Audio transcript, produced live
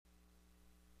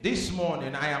This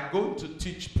morning I am going to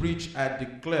teach, preach, and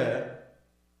declare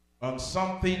on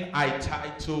something I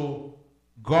title,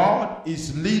 God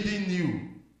is leading you,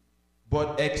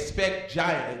 but expect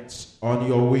giants on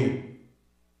your way.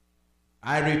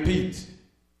 I repeat,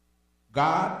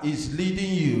 God is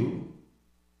leading you,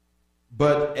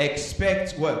 but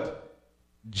expect what?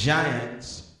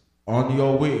 Giants on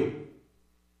your way.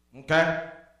 Okay?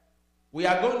 We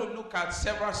are going to look at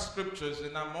several scriptures,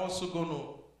 and I'm also going to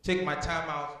take my time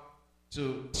out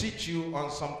to teach you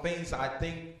on some things I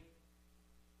think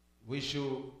we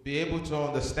should be able to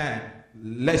understand.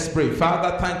 Let's pray.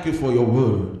 Father, thank you for your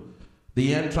word.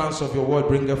 The entrance of your word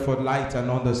bringeth forth light and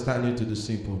understanding to the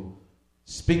simple.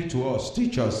 Speak to us,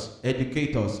 teach us,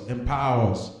 educate us,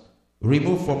 empower us.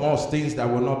 Remove from us things that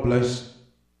will not bless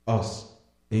us.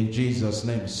 In Jesus'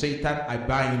 name. Satan, I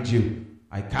bind you.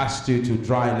 I cast you to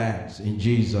dry lands. In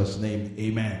Jesus' name,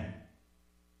 amen.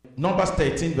 Numbers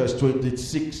 13 verse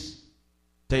 26.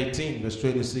 13 verse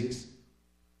 26.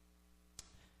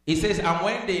 It says, and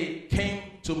when they came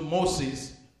to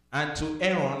Moses and to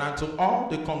Aaron and to all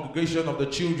the congregation of the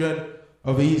children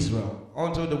of Israel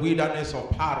unto the wilderness of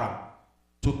Paran,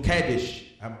 to Kadesh,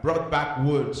 and brought back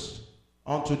words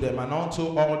unto them and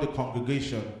unto all the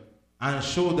congregation, and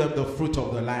showed them the fruit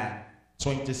of the land.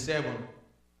 27.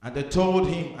 And they told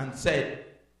him and said,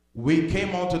 we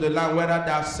came unto the land whether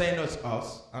thou sendest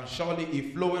us, and surely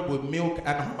it floweth with milk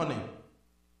and honey.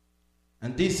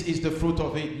 And this is the fruit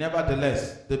of it.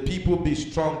 Nevertheless, the people be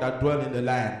strong that dwell in the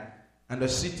land, and the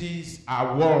cities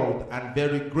are walled and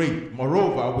very great.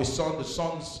 Moreover, we saw the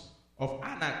sons of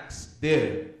Anak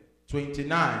there.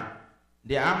 29.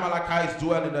 The Amalekites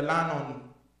dwell in the land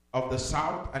of the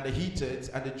south, and the Hittites,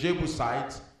 and the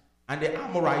Jebusites, and the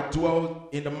Amorites dwell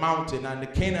in the mountain, and the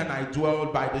Canaanites dwell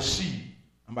by the sea,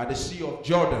 and by the sea of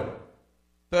Jordan.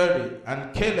 30.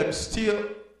 And Caleb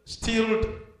stilled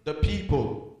the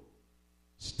people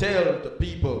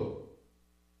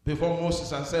before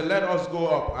Moses, and said, let us go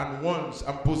up and once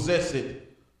and possess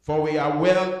it, for we are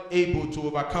well able to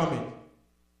overcome it.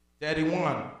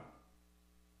 31.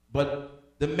 But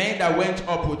the men that went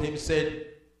up with him said,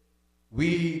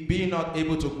 we be not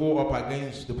able to go up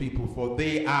against the people, for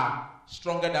they are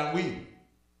stronger than we.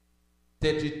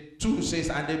 32 says,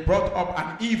 and they brought up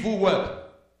an evil word.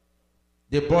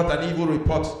 They brought an evil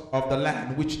report of the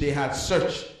land which they had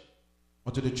searched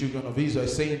unto the children of Israel,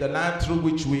 saying, the land through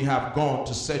which we have gone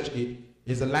to search it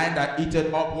is a land that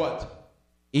eateth up what?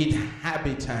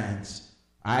 Inhabitants.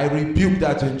 I rebuke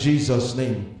that in Jesus'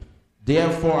 name.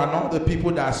 Therefore, and all the people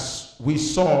that we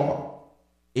saw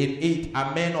in it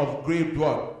are men of great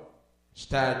what?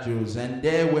 Statues. And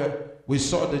there we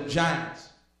saw the giants,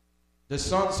 the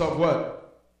sons of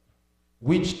what?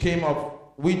 Which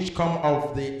come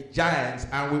of the giants,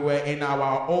 and we were in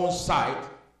our own sight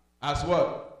as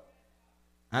what?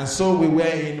 And so we were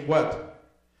in what?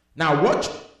 Now watch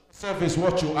yourself is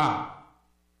what you are.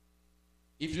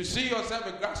 If you see yourself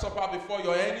a grasshopper before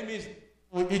your enemies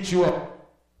will eat you up.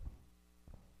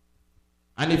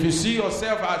 And if you see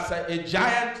yourself as a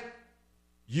giant,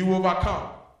 you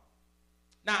overcome.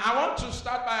 Now, I want to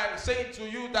start by saying to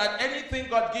you that anything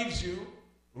God gives you,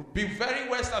 be very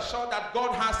well assured that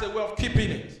God has a way of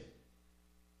keeping it.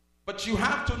 But you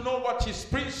have to know what his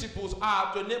principles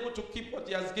are to enable to keep what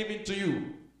he has given to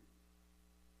you.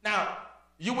 Now,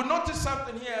 you will notice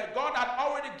something here. God had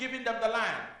already given them the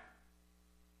land.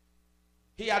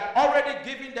 He had already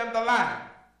given them the land.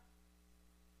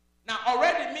 Now,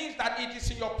 already means that it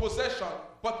is in your possession.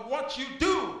 But what you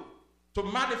do to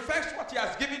manifest what he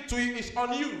has given to you is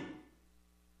on you.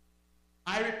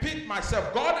 I repeat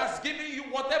myself. God has given you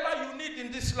whatever you need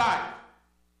in this life.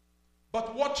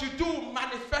 But what you do,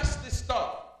 manifest this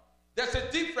stuff. There's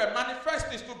a difference.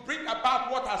 Manifest is to bring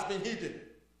about what has been hidden.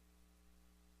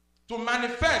 To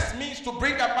manifest means to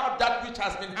bring about that which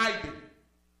has been hidden.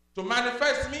 To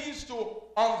manifest means to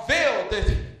unveil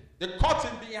the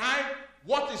curtain behind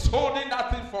what is holding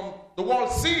that thing from the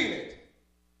world seeing it.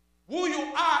 Who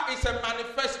you are is a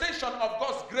manifestation of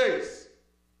God's grace.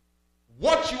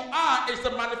 What you are is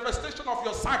a manifestation of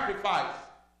your sacrifice.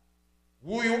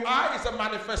 Who you are is a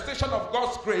manifestation of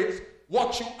God's grace.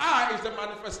 What you are is a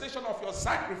manifestation of your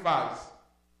sacrifice.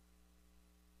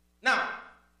 Now,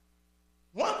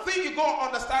 one thing you go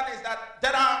understand is that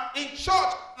there are in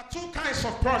church two kinds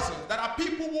of persons. There are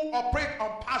people who operate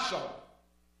on passion.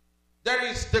 There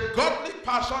is the godly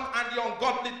passion and the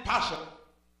ungodly passion.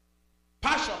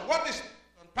 Passion. What is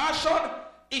passion?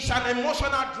 It's an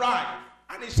emotional drive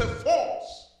and it's a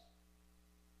force.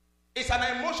 It's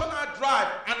an emotional drive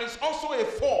and it's also a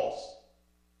force.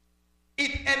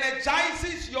 It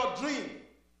energizes your dream.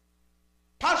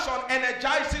 Passion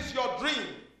energizes your dream.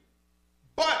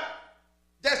 But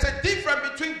there's a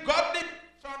difference between godly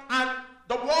passion and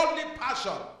the worldly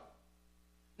passion.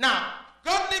 Now,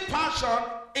 godly passion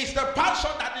is the passion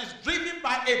that is driven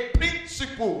by a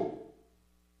principle.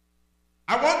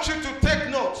 I want you to take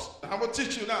notes. I will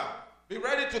teach you now. Be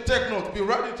ready to take notes. Be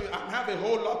ready to, I have a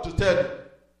whole lot to tell you.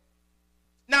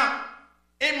 Now,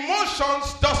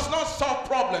 emotions does not solve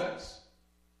problems.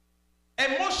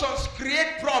 Emotions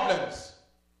create problems.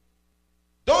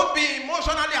 Don't be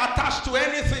emotionally attached to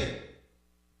anything.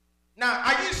 Now,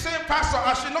 are you saying, Pastor,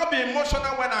 I should not be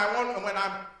emotional when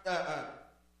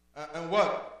I'm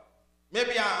what?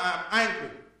 Maybe I'm angry.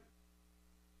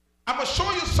 I'm going to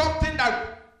show you something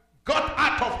that got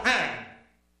out of hand.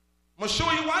 I'm going to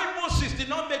show you why Moses did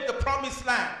not make the promised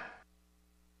land.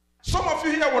 Some of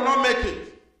you here will not make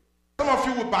it. Some of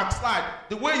you will backslide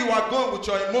the way you are going with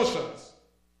your emotions.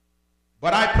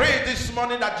 But I pray this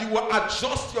morning that you will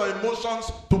adjust your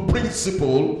emotions to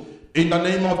principle in the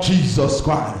name of Jesus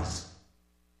Christ.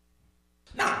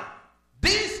 Now,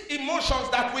 these emotions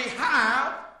that we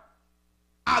have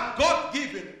are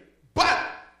God-given, but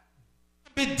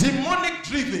be demonic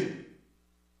driven.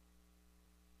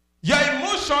 Your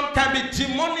emotion can be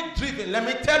demonic driven. Let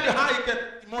me tell you how it can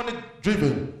be demonic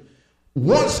driven.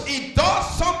 Once it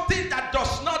does something that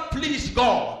does not please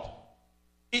God,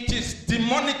 it is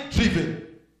demonic driven.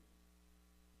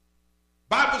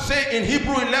 Bible says in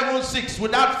Hebrew 11:6,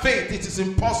 without faith it is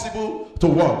impossible to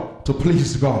what? To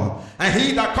please God. And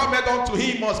he that cometh unto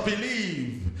him must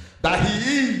believe that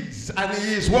he is, and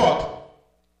he is what?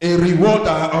 A rewarder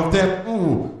of them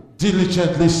who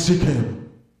diligently seek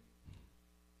him.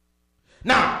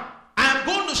 Now, I'm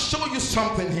going to show you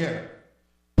something here.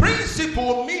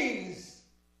 Principle means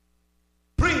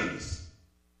prince.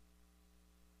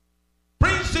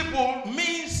 Principle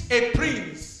means a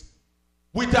prince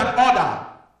with an order.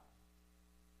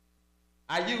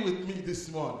 Are you with me this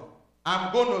morning?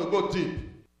 I'm going to go deep.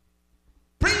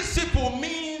 Principle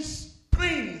means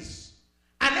prince.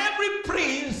 And every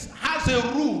prince has a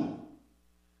rule.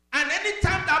 And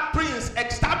anytime that prince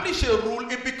establishes a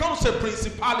rule, it becomes a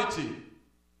principality.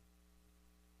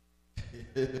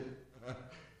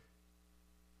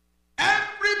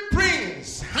 Every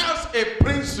prince has a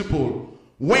principle.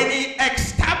 When he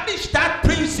establishes that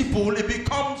principle, it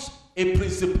becomes a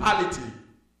principality.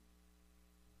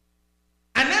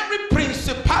 And every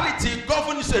principality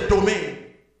governs a domain.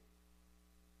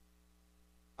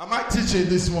 Am I teaching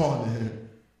this morning?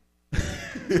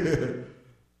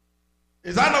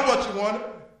 Is that not what you want?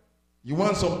 You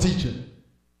want some teaching?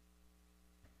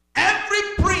 Every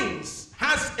prince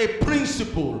has a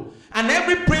principle, and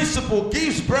every principle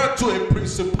gives birth to a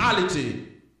principality.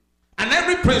 And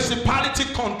every principality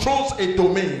controls a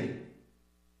domain.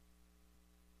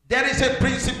 There is a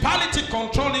principality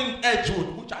controlling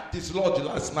Edgewood, which I dislodged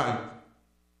last night.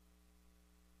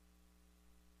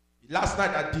 Last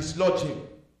night I dislodged him.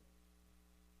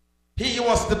 He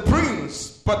was the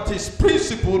prince, but his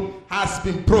principle has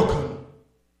been broken.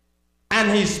 And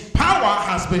his power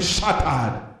has been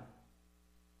shattered.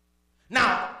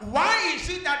 Now, why is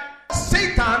it that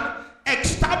Satan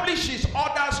establishes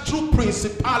orders through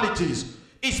principalities?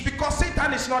 It's because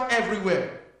Satan is not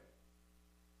everywhere.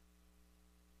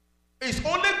 It's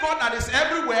only God that is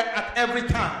everywhere at every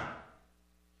time.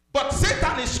 But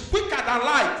Satan is quicker than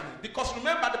lightning. Because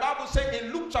remember, the Bible says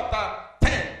in Luke chapter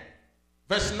 10,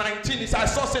 verse 19, it says, I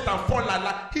saw Satan fall like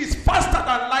lightning. He's faster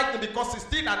than lightning because he's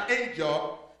still an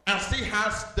angel and still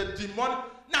has the demonic.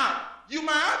 Now, you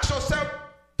might ask yourself,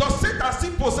 does Satan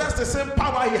still possess the same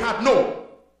power he had? No.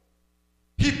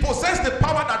 He possessed the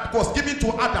power that was given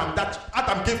to Adam, that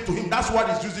Adam gave to him. That's what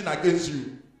he's using against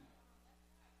you.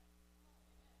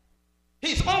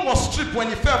 His own was stripped when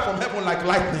he fell from heaven like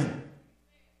lightning.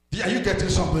 Are you getting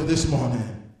something this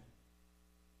morning?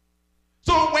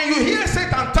 So when you hear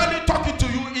Satan talking to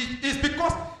you, it's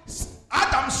because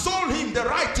Adam sold him the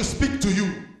right to speak to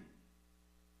you.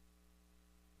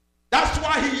 That's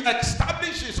why he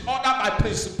established his order by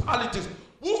principalities.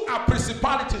 Who are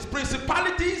principalities?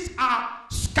 Principalities are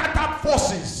scattered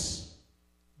forces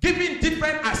given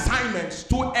different assignments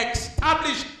to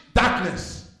establish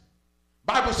darkness.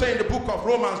 Bible says in the book of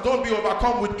Romans, don't be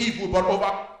overcome with evil, but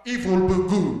over evil be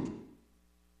good.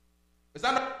 Is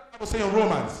that not what the Bible says in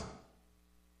Romans?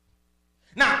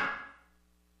 Now,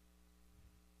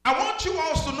 I want you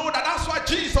also to know that that's why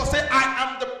Jesus said, I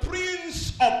am the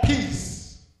Prince of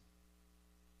Peace.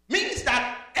 Means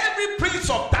that every prince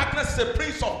of darkness is a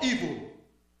prince of evil.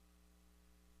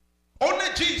 Only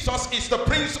Jesus is the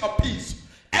Prince of Peace.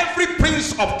 Every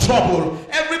prince of trouble,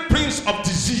 every prince of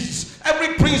disease,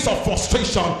 every prince of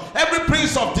frustration, every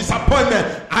prince of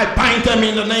disappointment, I bind them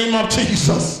in the name of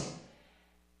Jesus.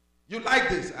 You like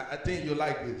this. I think you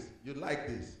like this. You like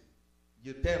this.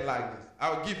 You tend like this.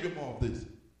 I'll give you more of this.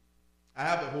 I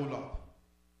have a whole lot.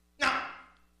 Now,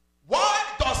 why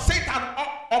does Satan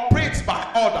operate by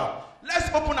order?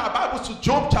 Let's open our Bibles to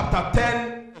Job chapter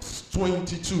 10, verse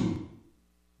 22.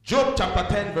 Job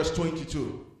chapter 10, verse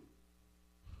 22.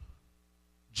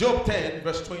 Job 10,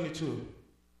 verse 22.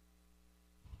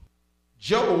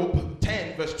 Job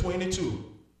 10, verse 22.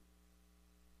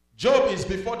 Job is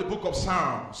before the book of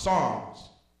Psalms.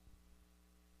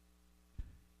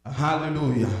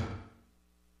 Hallelujah.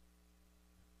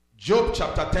 Job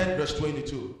chapter 10, verse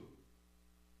 22.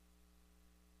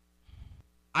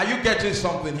 Are you getting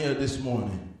something here this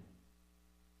morning?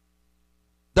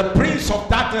 The prince of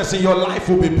darkness in your life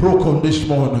will be broken this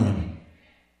morning.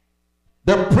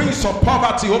 The prince of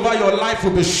poverty over your life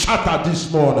will be shattered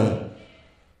this morning.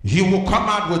 He will come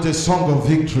out with a song of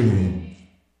victory.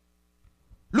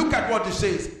 Look at what it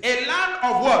says. A land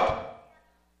of what?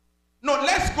 No,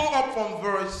 let's go up from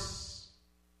verse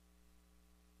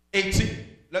 18.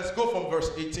 Let's go from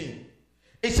verse 18.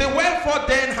 It says, wherefore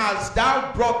then hast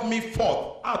thou brought me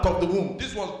forth out of the womb?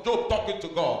 This was Job talking to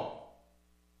God.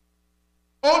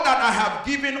 Oh, that I have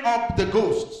given up the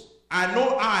ghosts. I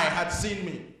know eye had seen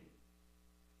me.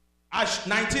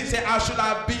 19 says, I should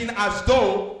have been as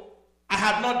though I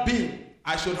had not been.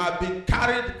 I should have been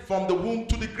carried from the womb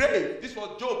to the grave. This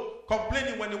was Job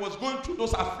complaining when he was going through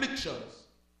those afflictions.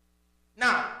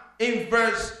 Now, in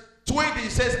verse 20, he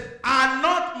says, are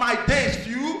not my days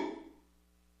few?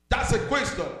 That's a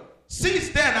question. Cease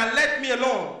then and let me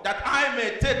alone, that I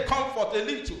may take comfort a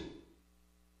little.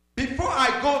 Before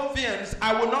I go thence,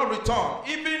 I will not return,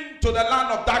 even to the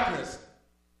land of darkness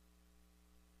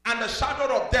and the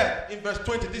shadow of death. In verse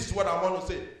 20, this is what I want to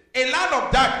say. A land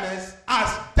of darkness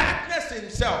as darkness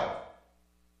himself,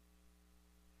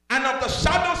 and of the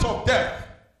shadows of death,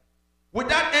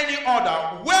 without any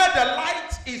order, where the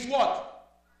light is what?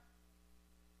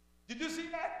 Did you see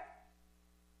that?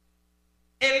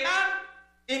 A land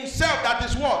himself that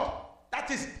is what?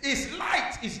 That is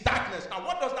light, is darkness. Now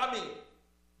what does that mean?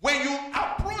 When you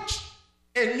approach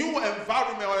a new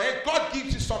environment, or God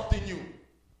gives you something new,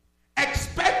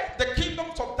 expect the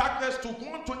kingdoms of darkness to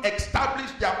want to establish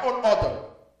their own order.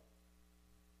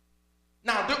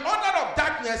 Now the order of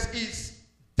darkness is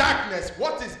darkness.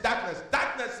 What is darkness?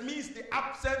 Darkness means the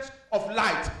absence of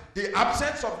light. The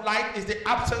absence of light is the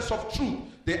absence of truth.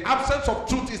 The absence of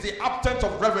truth is the absence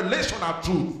of revelation of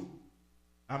truth.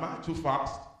 Am I too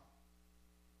fast?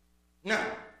 Now,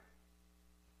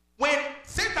 when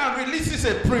Satan releases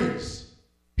a prince,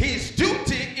 his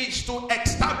duty is to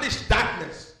establish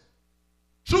darkness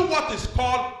through what is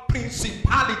called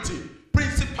principality.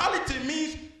 Principality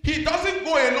means he doesn't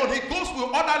go alone. He goes with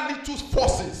other little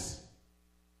forces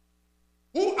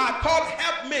who are called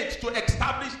helpmates to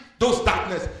establish those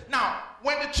darkness. Now,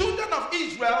 when the children of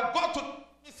Israel got to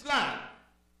this land,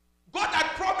 God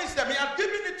had promised them. He had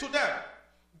given it to them.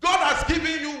 God has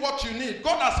given you what you need.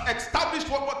 God has established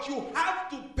what you have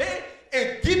to pay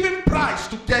a given price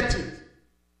to get it.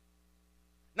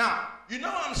 Now, you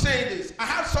know I'm saying this. I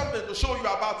have something to show you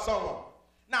about someone.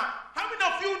 Now, how many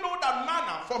of you know that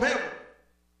manna from heaven?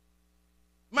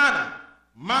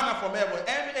 Manna from heaven.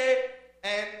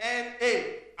 M-A-N-N-A.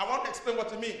 I want to explain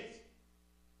what it means.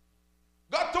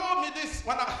 God told me this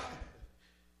when the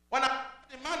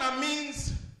manna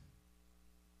means,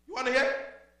 you want to hear?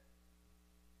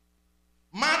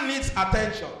 Man needs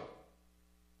attention.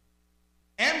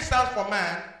 M stands for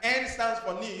man, N stands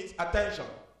for needs attention.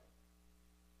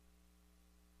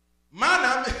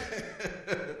 Manna,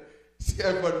 see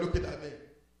everybody looking at me.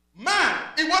 Man,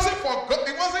 it wasn't for God,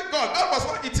 it wasn't God. God was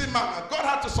not eating manna. God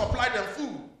had to supply them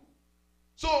food.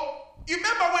 So, you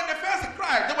remember when they first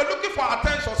cried, they were looking for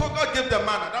attention, so God gave them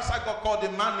manna. That's why God called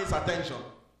it man needs attention.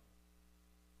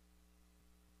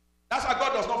 That's why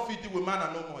God does not feed you with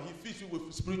manna no more. He feeds you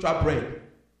with spiritual bread.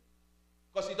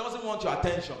 Because he doesn't want your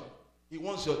attention. He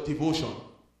wants your devotion.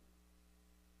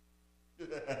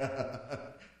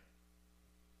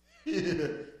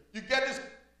 You get this?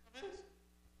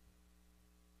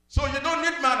 So you don't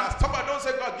need manna. Somebody don't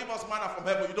say, God, give us manna from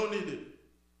heaven. You don't need it.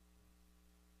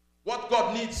 What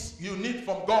God needs, you need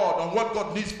from God, and what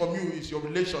God needs from you is your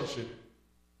relationship.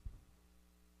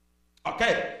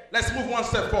 Okay, let's move one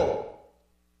step forward.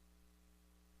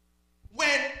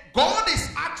 When God is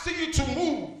asking you to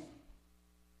move,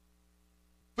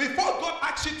 before God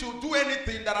asks you to do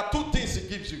anything, there are two things he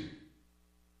gives you.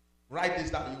 Write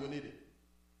this down, you will need it.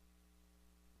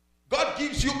 God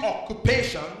gives you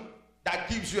occupation that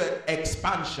gives you an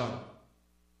expansion.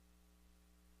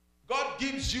 God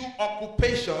gives you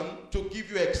occupation to give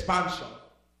you expansion.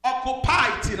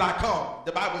 occupy till I come.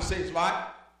 The Bible says, right?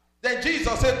 Then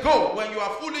Jesus said, go. When you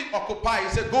are fully occupied, he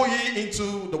said, go ye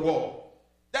into the world.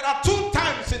 There are 2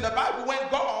 times in the Bible when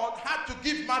God had to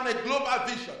give man a global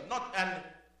vision.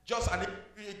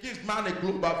 He gives man a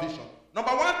global vision.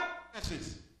 Number 1,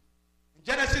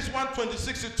 Genesis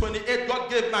 1:26-28, God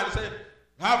gave man, he said,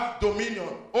 have dominion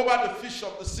over the fish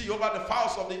of the sea, over the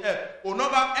fowls of the air,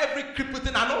 over every creeping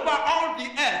thing, and over all the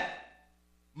earth.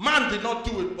 Man did not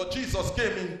do it, but Jesus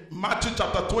came in Matthew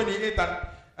chapter 28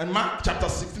 and Mark chapter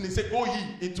 16. He said, go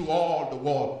ye into all the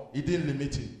world. He didn't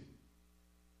limit him.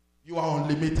 You are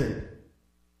unlimited.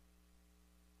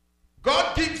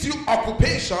 God gives you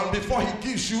occupation before he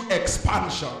gives you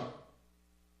expansion.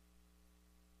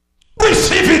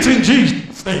 Receive it in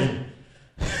Jesus' name.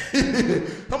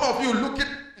 Some of you looking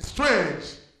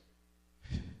strange.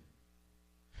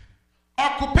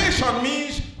 Occupation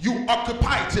means you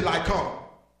occupy till I come.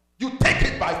 You take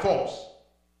it by force.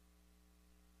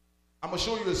 I'm going to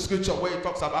show you a scripture where it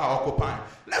talks about occupying.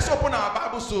 Let's open our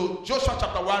Bibles to Joshua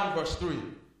chapter 1 verse 3.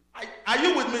 Are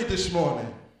you with me this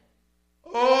morning?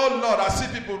 Oh Lord, I see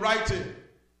people writing.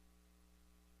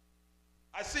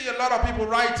 I see a lot of people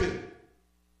writing.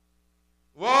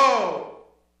 Whoa.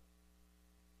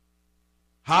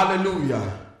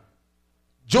 Hallelujah.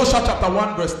 Joshua chapter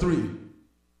 1 verse 3.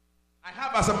 I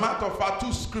have, as a matter of fact,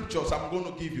 2 scriptures I'm going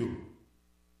to give you.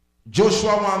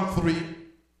 Joshua 1:3.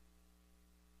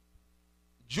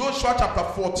 Joshua chapter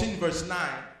 14 verse 9.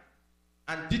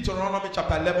 And Deuteronomy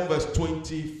chapter 11 verse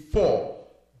 24.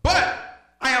 But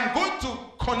I am going to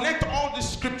connect all these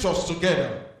scriptures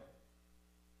together.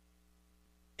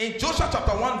 In Joshua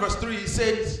chapter 1 verse 3, he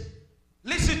says,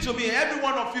 listen to me, every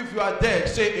one of you, if you are there,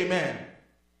 say amen.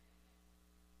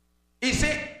 He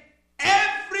said,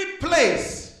 every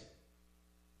place.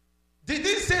 Did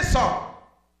he say some?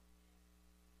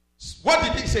 What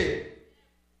did he say?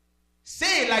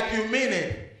 Say it like you mean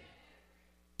it.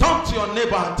 Talk to your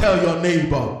neighbor and tell your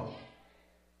neighbor.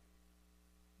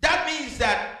 That means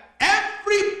that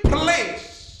every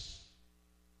place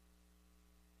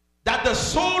that the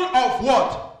soul of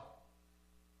what?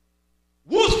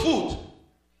 Whose foot?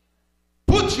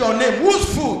 Put your name. Whose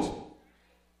foot?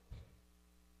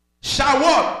 Shall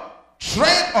what?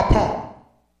 Tread upon.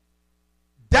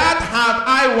 That have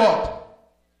I what?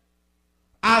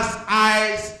 As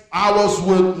I was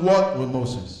with what? With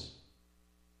Moses.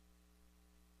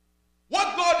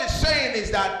 What God is saying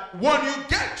is that when you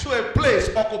get to a place,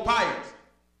 occupy it.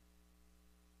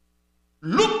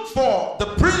 Look for the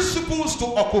principles to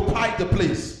occupy the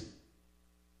place.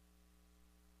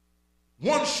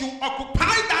 Once you occupy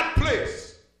that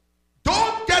place,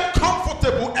 don't get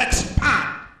comfortable,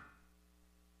 expand.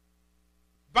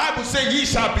 Bible says ye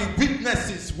shall be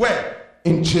witnesses where?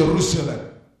 In Jerusalem.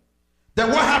 Then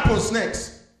what happens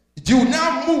next? You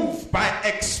now move by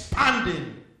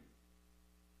expanding.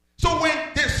 So when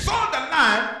they saw the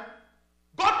land,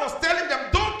 God was telling them,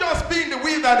 don't just be in the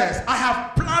wilderness. I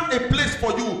have planned a place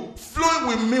for you, flowing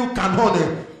with milk and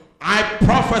honey. I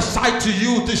prophesy to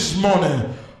you this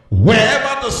morning,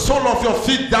 wherever the sole of your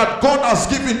feet that God has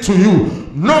given to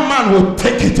you, no man will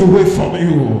take it away from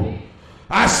you.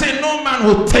 I say no man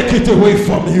will take it away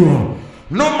from you.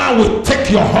 No man will take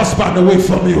your husband away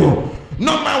from you.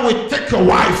 No man will take your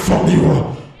wife from you.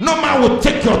 No man will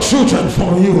take your children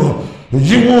from you.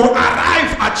 You will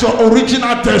arrive at your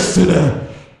original destiny.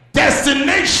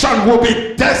 Destination will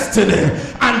be destiny,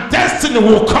 and destiny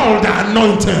will call the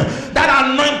anointing.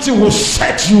 That anointing will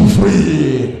set you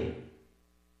free.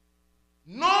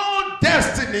 No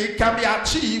destiny can be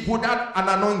achieved without an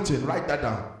anointing. Write that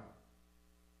down.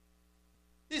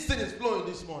 This thing is flowing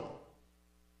this morning.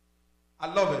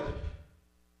 I love it.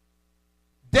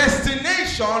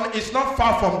 Destination is not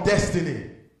far from destiny.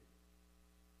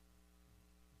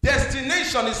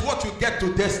 Destination is what you get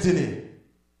to destiny.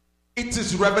 It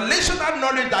is revelational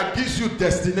knowledge that gives you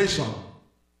destination.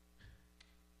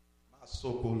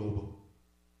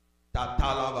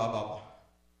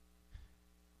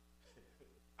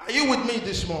 Are you with me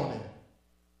this morning?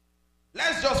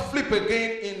 Let's just flip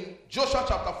again in Joshua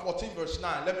chapter 14 verse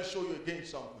 9. Let me show you again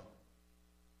something.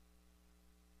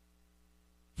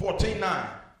 14:9.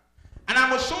 And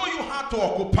I will show you how to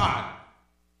occupy.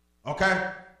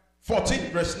 Okay?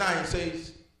 14 verse 9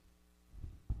 says,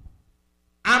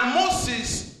 and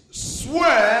Moses swore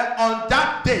on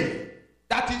that day,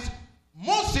 that is,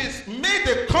 Moses made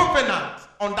a covenant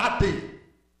on that day,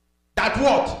 that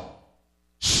what?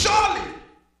 Surely,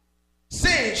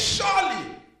 say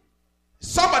surely.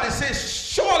 Somebody says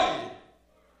surely.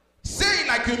 Say it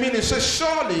like you mean it. Say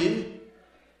surely,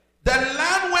 the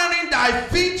land wherein thy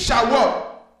feet shall what?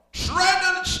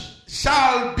 Tread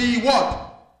shall be what?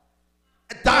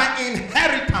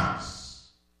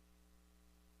 inheritance.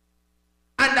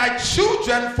 And thy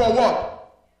children for what?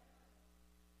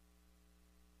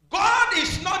 God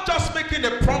is not just making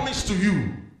a promise to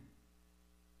you.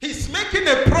 He's making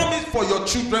a promise for your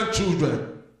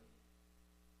children.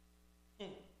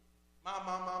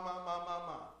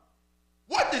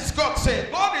 What is God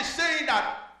saying? God is saying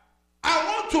that I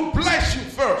want to bless you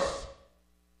first.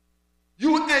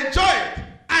 You enjoy it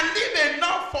and live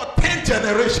enough for 10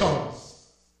 generations.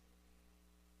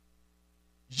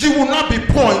 You will not be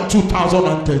poor in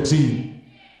 2013.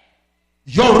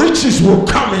 Your riches will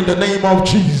come in the name of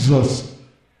Jesus.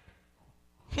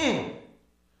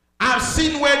 I've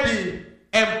seen where the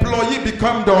employee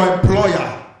become the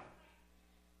employer.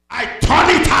 I turn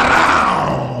it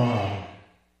around.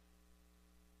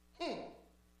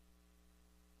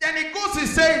 Then he goes, he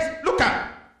says, look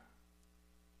at,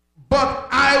 but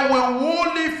I will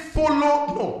wholly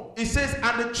follow. No, he says,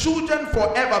 and the children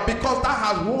forever, because that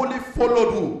has wholly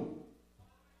followed who?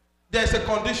 There's a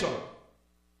condition.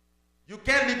 You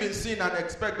can't live in sin and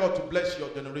expect God to bless your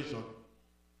generation.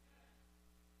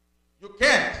 You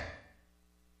can't.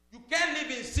 You can't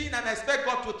live in sin and expect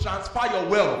God to transfer your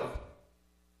wealth.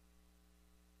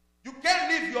 You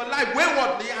can't live your life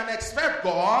waywardly and expect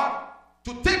God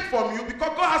to take from you,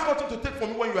 because God has nothing to take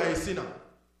from you when you are a sinner.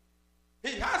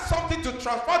 He has something to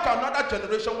transfer to another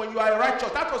generation when you are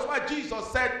righteous. That was why Jesus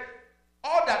said,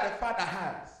 all that the Father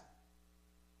has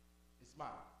is mine.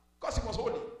 Because he was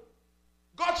holy.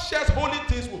 God shares holy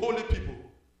things with holy people.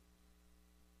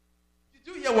 Did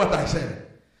you hear what I said?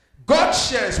 God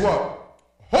shares what?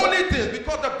 Holy things,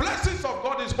 because the blessings of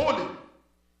God is holy.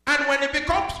 And when you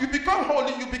become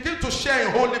holy, you begin to share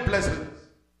in holy blessings.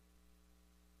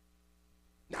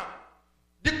 Now,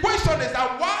 the question is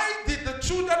that why did the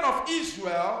children of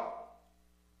Israel,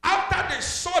 after they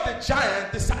saw the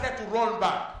giant, decided to run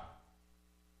back?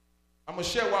 I'm going to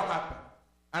share what happened.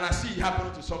 And I see it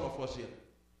happening to some of us here.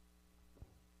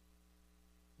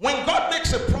 When God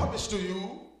makes a promise to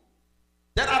you,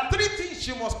 there are 3 things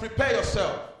you must prepare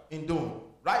yourself in doing.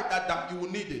 Write that down. You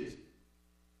will need it.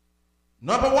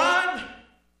 Number 1,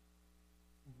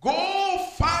 go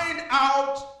find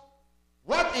out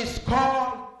what is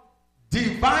called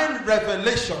divine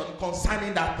revelation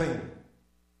concerning that thing.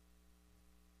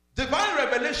 Divine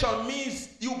revelation means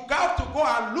you got to go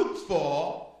and look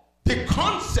for the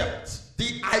concept,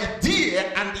 the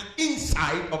idea, and the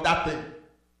insight of that thing.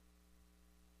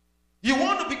 You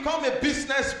want to become a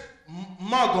business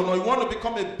mogul, or you want to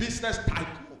become a business tycoon,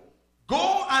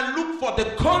 go and look for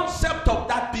the concept of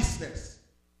that business.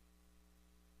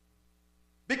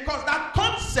 Because that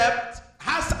concept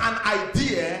has an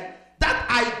idea, that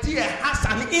idea has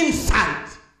an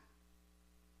insight.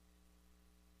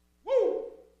 Woo.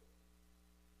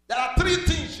 There are 3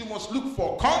 things you must look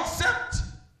for: concept,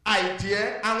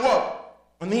 idea, and what?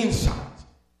 An insight.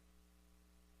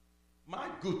 My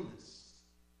goodness.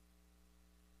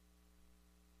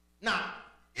 Now,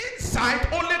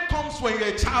 insight only comes when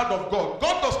you're a child of God.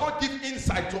 God does not give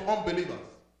insight to unbelievers.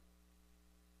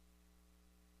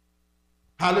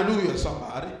 Hallelujah,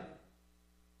 somebody.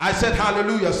 I said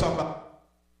hallelujah, somebody.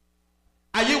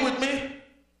 Are you with me?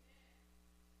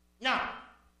 Now,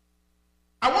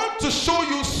 I want to show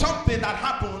you something that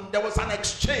happened. There was an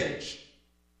exchange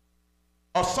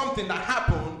of something that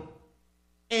happened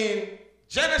in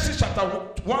Genesis chapter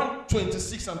 1,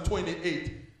 26 and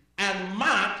 28, and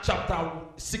Mark chapter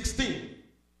 16.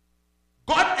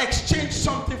 God exchanged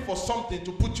something for something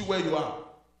to put you where you are.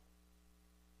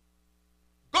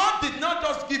 God did not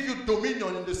just give you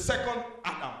dominion in the second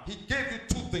Adam. He gave you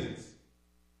 2 things.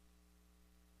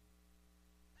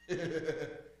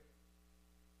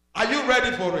 Are you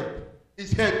ready for it?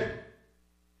 It's heavy.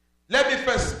 Let me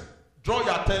first draw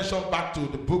your attention back to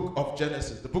the book of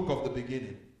Genesis, the book of the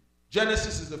beginning.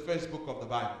 Genesis is the first book of the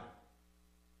Bible.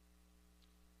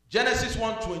 Genesis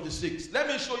 1:26. Let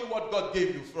me show you what God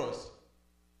gave you first.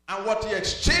 And what he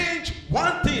exchanged,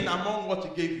 one thing among what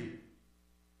he gave you.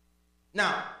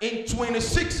 Now, in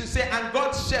 26, he said, and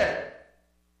God said,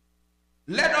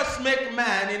 let us make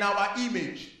man in our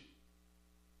image.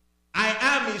 I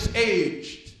am his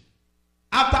age,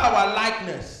 after our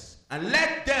likeness, and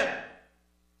let them.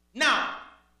 Now,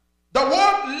 the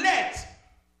word let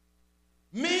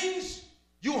means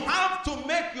you have to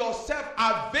make yourself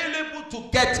available to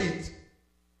get it.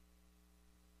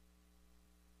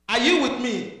 Are you with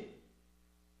me?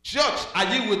 Church,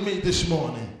 are you with me this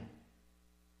morning?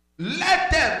 Let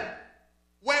them.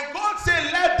 When God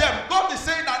says let them, God is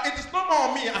saying that it is no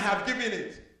more me, I have given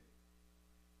it.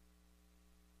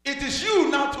 It is you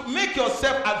now to make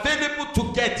yourself available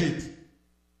to get it.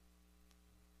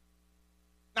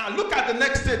 Now look at the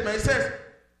next statement. It says,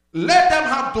 let them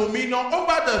have dominion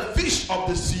over the fish of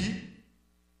the sea.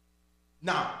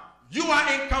 Now, you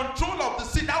are in control of the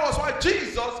sea. That was why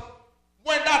Jesus,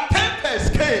 when that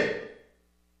tempest came,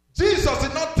 Jesus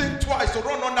did not think twice to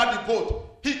run under the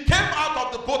boat. He came out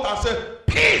of the boat and said,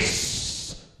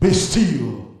 peace, be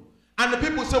still. And the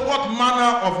people said, what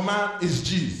manner of man is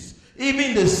Jesus?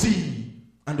 Even the sea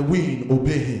and the wind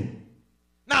obey him.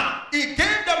 Now, he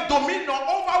gave them dominion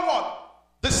over what?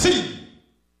 The sea,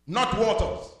 not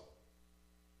waters.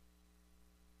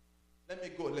 Let me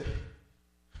go.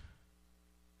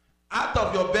 Out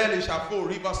of your belly shall flow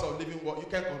rivers of living water. You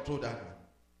can't control that one.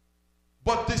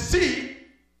 But the sea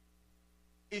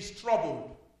is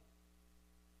troubled.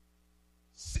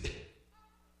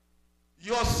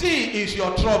 Your sea is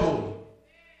your trouble.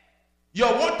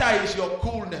 Your water is your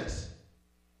coolness.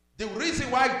 The reason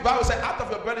why the Bible says out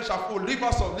of your belly shall flow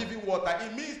rivers of living water,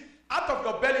 it means out of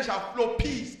your belly shall flow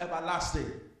peace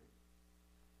everlasting.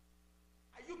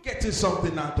 Are you getting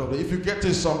something out of it? If you're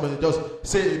getting something, just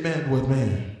say amen with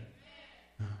me.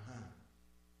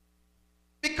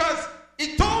 Because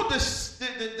he told the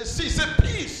sea, say,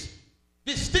 peace,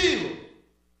 be still.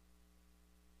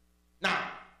 Now,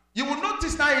 you will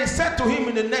notice that he said to him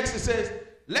in the next, he says,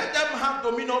 let them have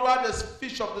dominion over the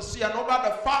fish of the sea and over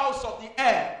the fowls of the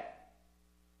air.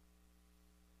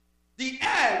 The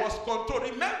air was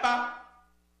controlled. Remember,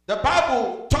 the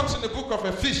Bible talks in the book of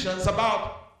Ephesians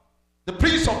about the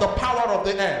prince of the power of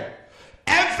the air.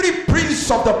 Every prince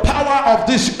of the power of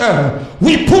this air,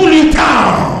 we pull you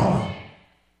down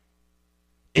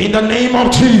in the name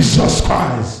of Jesus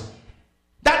Christ.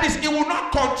 That is, it will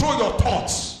not control your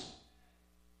thoughts.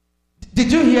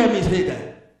 Did you hear me say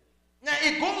that? Now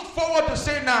it goes forward to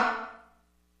say now,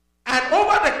 and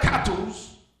over the cattle,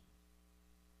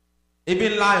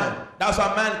 even lion. That's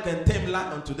why man can tame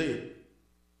lion today.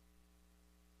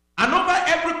 And over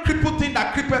every crippled thing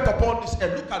that creepeth upon this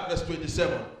earth. Look at verse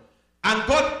 27. And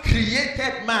God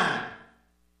created man.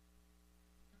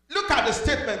 Look at the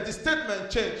statement. The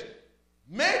statement changed.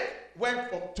 Make went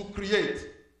from to create.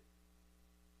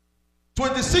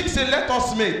 26 said, let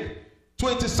us make.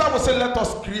 27 said, let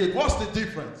us create. What's the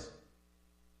difference?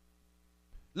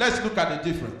 Let's look at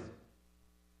the difference.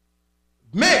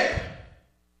 Make,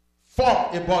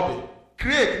 form a body.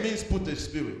 Create means put a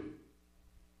spirit.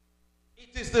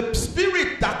 It is the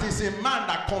spirit that is in man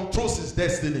that controls his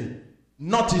destiny,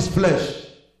 not his flesh.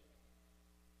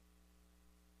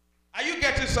 Are you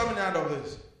getting something out of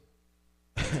this?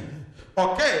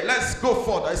 Okay, let's go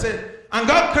further. I said, and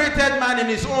God created man in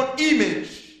his own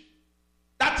image.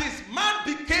 That is, man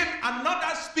became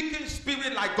another speaking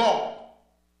spirit like God.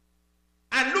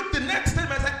 And look, the next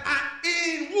statement said, and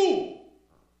in who?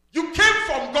 You came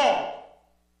from God.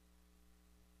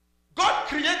 God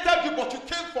created you, but you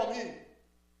came from him.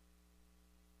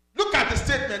 Look at the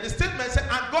statement. The statement said,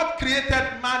 and God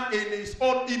created man in his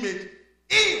own image.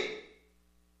 In.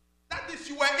 That is,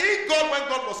 you were in God when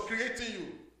God was creating you.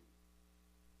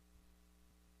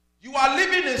 You are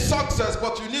living in success,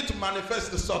 but you need to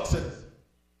manifest the success.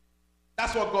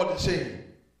 That's what God is saying.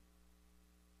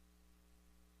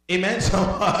 Amen,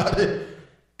 somebody.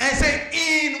 And say,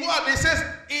 in what? It says,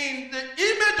 in the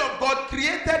image of God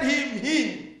created him.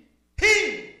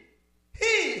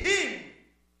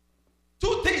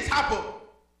 Two things happen.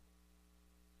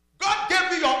 God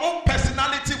gave you your own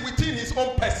personality within his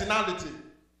own personality.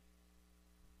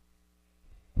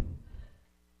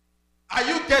 Are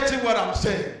you getting what I'm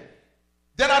saying?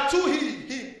 There are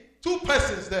two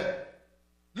persons there.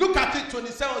 Look at it,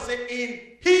 27, say, in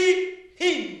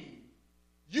him.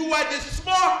 You are the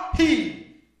small he.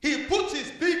 He puts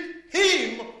his big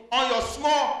him on your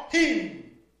small him.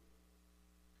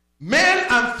 Male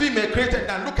and female created.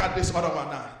 Now look at this other one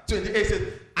now. 28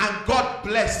 says, and God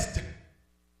blessed.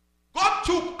 God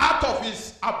took out of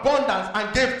his abundance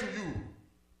and gave to you.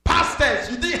 Past tense,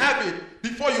 you didn't have it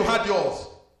before you had yours.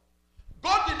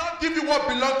 God did not give you what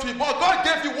belonged to him, but God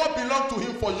gave you what belonged to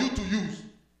him for you to use.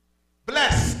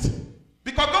 Blessed.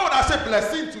 Because God would have said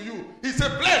blessing to you. He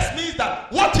said blessed means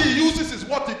that what he uses is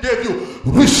what he gave you.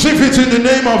 Receive it in the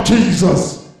name of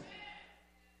Jesus.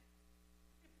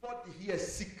 Everybody here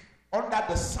is sick under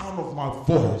the sound of my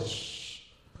voice.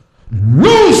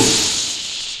 Loose.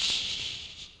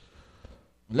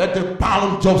 Let the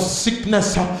bounds of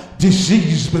sickness and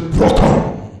disease be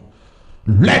broken.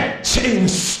 Let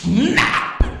chains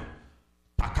snap.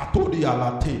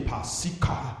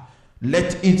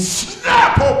 Let it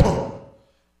snap open.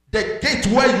 The gate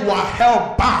where you are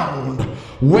held bound,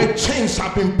 where chains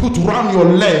have been put around your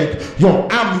leg,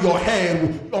 your arm, your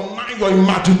head, your mind, your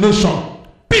imagination,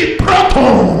 be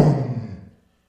broken.